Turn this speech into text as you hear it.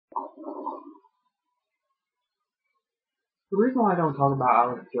The reason why I don't talk about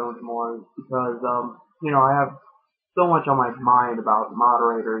Alex Jones more is because, I have so much on my mind about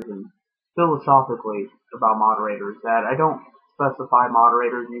moderators and philosophically about moderators that I don't specify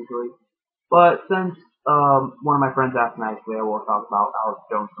moderators usually. But since one of my friends asked nicely, I will talk about Alex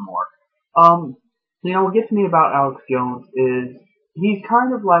Jones some more. What gets me about Alex Jones is he's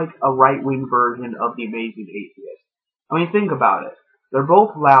kind of like a right-wing version of the Amazing Atheist. I mean, think about it. They're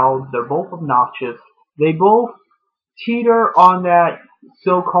both loud, they're both obnoxious, they both teeter on that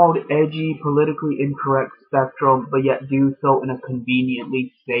so-called edgy, politically incorrect spectrum, but yet do so in a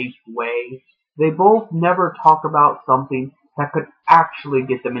conveniently safe way. They both never talk about something that could actually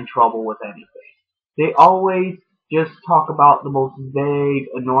get them in trouble with anything. They always just talk about the most vague,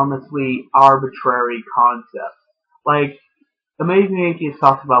 enormously arbitrary concepts. Like, Amazing Atheist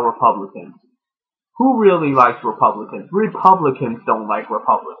talks about Republicans. Who really likes Republicans? Republicans don't like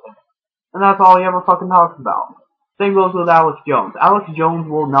Republicans. And that's all he ever fucking talks about. Same goes with Alex Jones. Alex Jones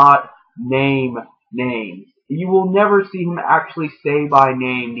will not name names. You will never see him actually say by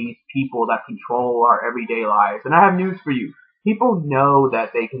name these people that control our everyday lives. And I have news for you. People know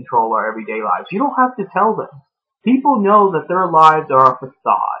that they control our everyday lives. You don't have to tell them. People know that their lives are a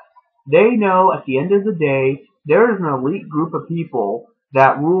facade. They know at the end of the day, there is an elite group of people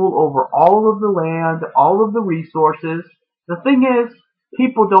that rule over all of the land, all of the resources. The thing is,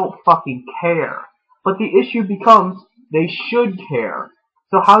 people don't fucking care. But the issue becomes, they should care.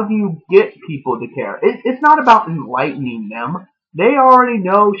 So how do you get people to care? It's not about enlightening them. They already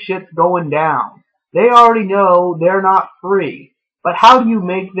know shit's going down. They already know they're not free. But how do you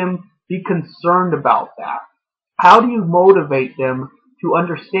make them be concerned about that? How do you motivate them to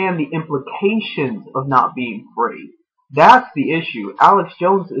understand the implications of not being free? That's the issue. Alex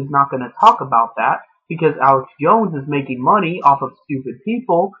Jones is not going to talk about that because Alex Jones is making money off of stupid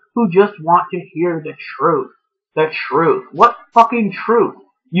people who just want to hear the truth. The truth. What fucking truth?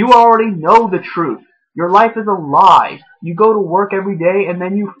 You already know the truth. Your life is a lie. You go to work every day and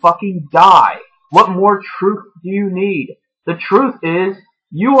then you fucking die. What more truth do you need? The truth is,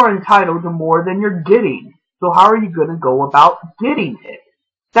 you are entitled to more than you're getting. So how are you going to go about getting it?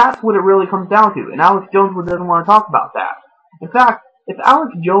 That's what it really comes down to. And Alex Jones doesn't want to talk about that. In fact, if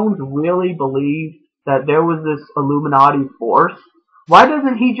Alex Jones really believed that there was this Illuminati force, why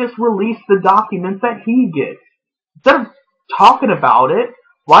doesn't he just release the documents that he gets? Instead of talking about it,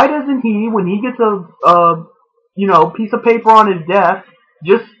 why doesn't he, when he gets a piece of paper on his desk,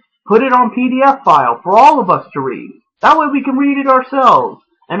 just put it on PDF file for all of us to read? That way we can read it ourselves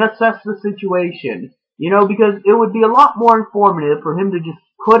and assess the situation. Because it would be a lot more informative for him to just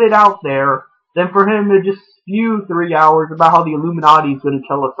put it out there than for him to just spew 3 hours about how the Illuminati is going to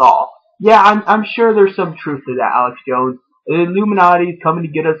kill us all. Yeah, I'm sure there's some truth to that, Alex Jones. The Illuminati is coming to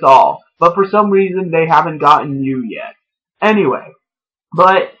get us all. But for some reason, they haven't gotten you yet. Anyway,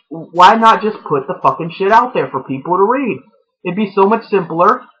 but why not just put the fucking shit out there for people to read? It'd be so much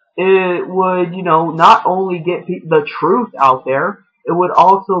simpler. It would, not only get the truth out there, it would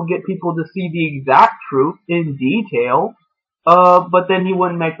also get people to see the exact truth in detail, but then he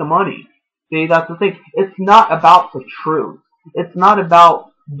wouldn't make the money. See, that's the thing. It's not about the truth. It's not about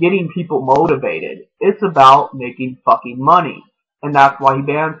getting people motivated. It's about making fucking money. And that's why he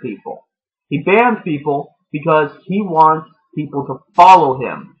bans people. He bans people because he wants people to follow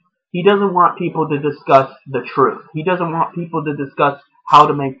him. He doesn't want people to discuss the truth. He doesn't want people to discuss how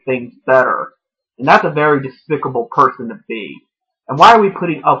to make things better. And that's a very despicable person to be. And why are we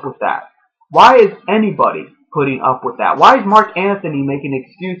putting up with that? Why is anybody putting up with that? Why is Mark Anthony making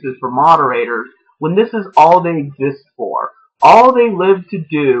excuses for moderators when this is all they exist for? All they live to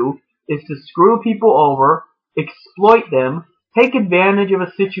do is to screw people over, exploit them, take advantage of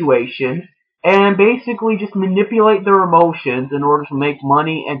a situation, and basically just manipulate their emotions in order to make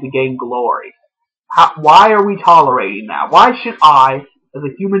money and to gain glory. Why are we tolerating that? Why should I, as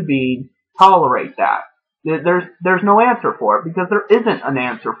a human being, tolerate that? There's no answer for it, because there isn't an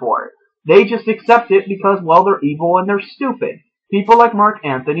answer for it. They just accept it because, well, they're evil and they're stupid. People like Mark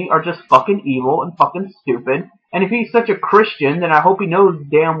Anthony are just fucking evil and fucking stupid, and if he's such a Christian, then I hope he knows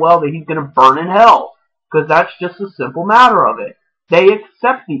damn well that he's gonna burn in hell, because that's just a simple matter of it. They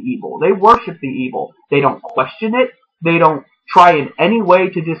accept the evil. They worship the evil. They don't question it. They don't try in any way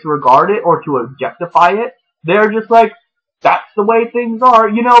to disregard it or to objectify it. They're just like, that's the way things are.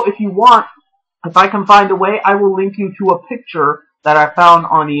 If you want, if I can find a way, I will link you to a picture that I found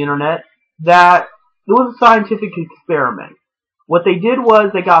on the internet that it was a scientific experiment. What they did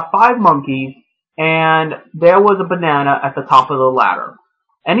was they got 5 monkeys and there was a banana at the top of the ladder.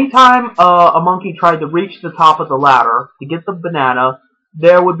 Anytime a monkey tried to reach the top of the ladder to get the banana,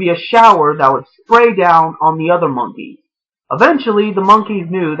 there would be a shower that would spray down on the other monkeys. Eventually, the monkeys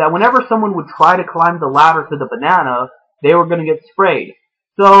knew that whenever someone would try to climb the ladder to the banana, they were going to get sprayed.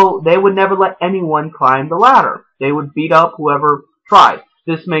 So they would never let anyone climb the ladder. They would beat up whoever tried.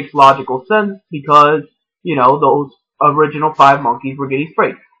 This makes logical sense because, those original 5 monkeys were getting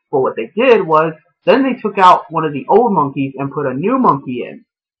sprayed. But what they did was, then they took out one of the old monkeys and put a new monkey in.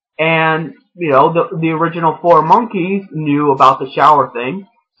 And, the original 4 monkeys knew about the shower thing,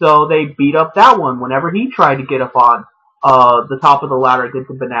 so they beat up that one whenever he tried to get up on the top of the ladder to get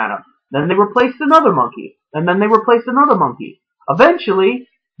the banana. Then they replaced another monkey, and then they replaced another monkey. Eventually,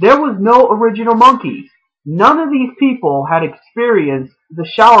 there was no original monkeys. None of these people had experienced the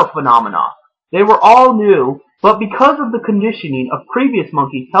shower phenomena. They were all new, but because of the conditioning of previous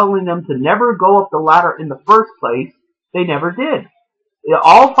monkeys telling them to never go up the ladder in the first place, they never did.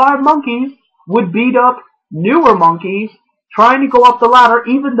 All 5 monkeys would beat up newer monkeys trying to go up the ladder,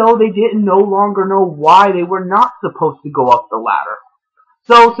 even though they didn't no longer know why they were not supposed to go up the ladder.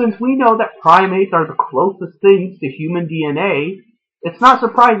 So since we know that primates are the closest things to human DNA, it's not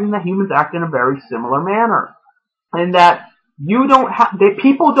surprising that humans act in a very similar manner. And that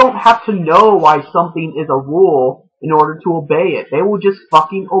people don't have to know why something is a rule in order to obey it. They will just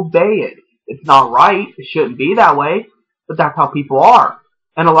fucking obey it. It's not right. It shouldn't be that way. But that's how people are.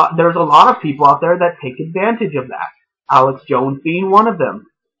 And there's a lot of people out there that take advantage of that. Alex Jones being one of them.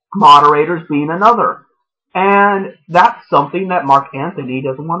 Moderators being another. And that's something that Mark Anthony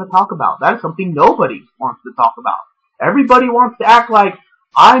doesn't want to talk about. That is something nobody wants to talk about. Everybody wants to act like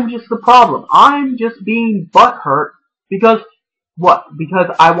I'm just the problem. I'm just being butthurt because what?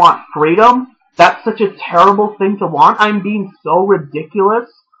 Because I want freedom? That's such a terrible thing to want. I'm being so ridiculous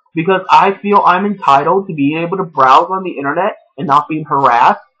because I feel I'm entitled to being able to browse on the internet and not being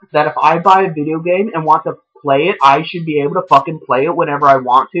harassed. That if I buy a video game and want to play it, I should be able to fucking play it whenever I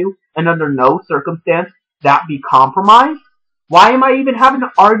want to, and under no circumstance that be compromised? Why am I even having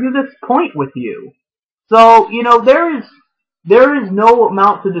to argue this point with you? So, there is no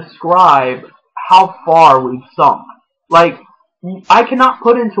amount to describe how far we've sunk. Like, I cannot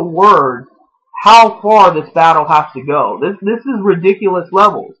put into words how far this battle has to go. This is ridiculous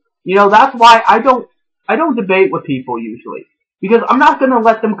levels. That's why I don't debate with people usually. Because I'm not going to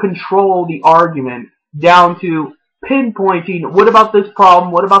let them control the argument down to pinpointing, what about this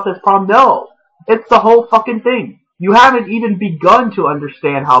problem, what about this problem? No. It's the whole fucking thing. You haven't even begun to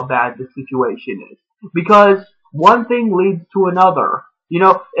understand how bad the situation is. Because one thing leads to another.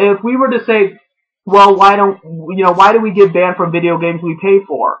 If we were to say, well, why do we get banned from video games we pay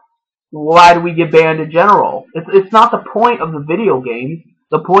for? Why do we get banned in general? It's not the point of the video games.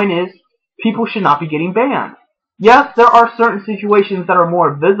 The point is, people should not be getting banned. Yes, there are certain situations that are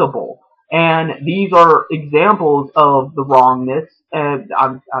more visible, and these are examples of the wrongness, and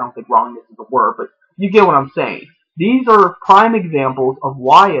I don't think wrongness is a word, but you get what I'm saying. These are prime examples of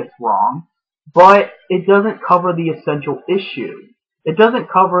why it's wrong, but it doesn't cover the essential issue. It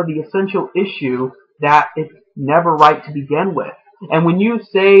doesn't cover the essential issue that it's never right to begin with. And when you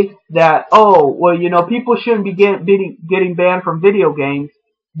say that, people shouldn't be getting banned from video games,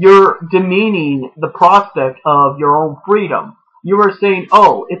 you're demeaning the prospect of your own freedom. You are saying,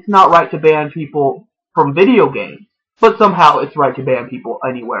 it's not right to ban people from video games, but somehow it's right to ban people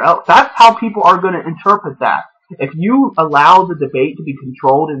anywhere else. That's how people are going to interpret that. If you allow the debate to be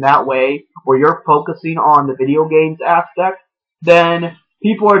controlled in that way, where you're focusing on the video games aspect, then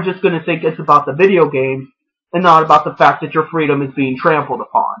people are just going to think it's about the video games and not about the fact that your freedom is being trampled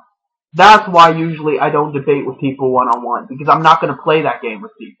upon. That's why usually I don't debate with people one-on-one, because I'm not going to play that game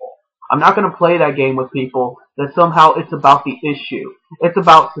with people. I'm not going to play that game with people that somehow it's about the issue. It's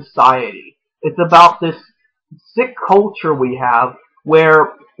about society. It's about this sick culture we have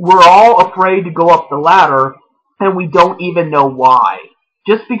where we're all afraid to go up the ladder and we don't even know why.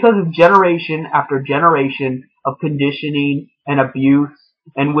 Just because of generation after generation of conditioning and abuse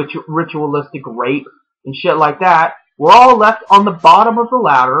and ritualistic rape and shit like that, we're all left on the bottom of the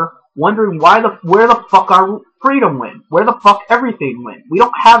ladder wondering where the fuck our freedom went, where the fuck everything went. We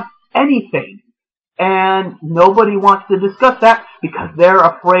don't have anything. And nobody wants to discuss that because they're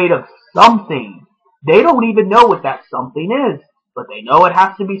afraid of something. They don't even know what that something is, but they know it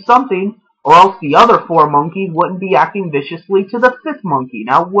has to be something, or else the other 4 monkeys wouldn't be acting viciously to the 5th monkey,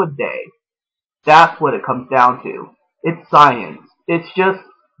 now would they? That's what it comes down to. It's science. It's just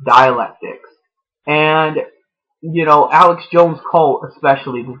dialectics. And, Alex Jones' cult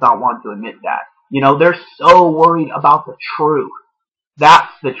especially does not want to admit that. They're so worried about the truth.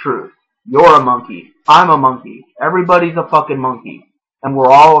 That's the truth. You're a monkey. I'm a monkey. Everybody's a fucking monkey. And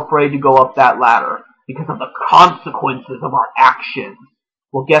we're all afraid to go up that ladder because of the consequences of our actions.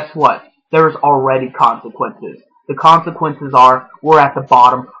 Well, guess what? There's already consequences. The consequences are we're at the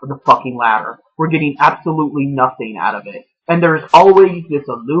bottom of the fucking ladder. We're getting absolutely nothing out of it. And there's always this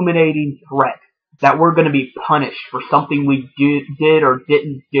illuminating threat that we're going to be punished for something we did or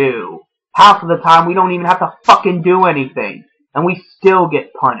didn't do. Half of the time we don't even have to fucking do anything, and we still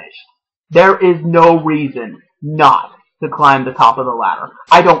get punished. There is no reason not to climb the top of the ladder.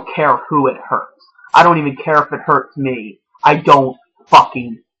 I don't care who it hurts. I don't even care if it hurts me. I don't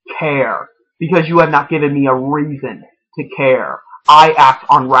fucking care. Because you have not given me a reason to care. I act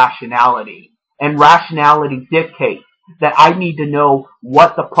on rationality. And rationality dictates that I need to know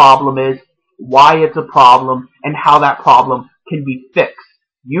what the problem is, why it's a problem, and how that problem can be fixed.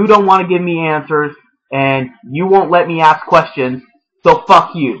 You don't want to give me answers, and you won't let me ask questions, so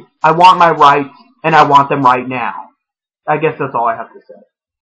fuck you. I want my rights, and I want them right now. I guess that's all I have to say.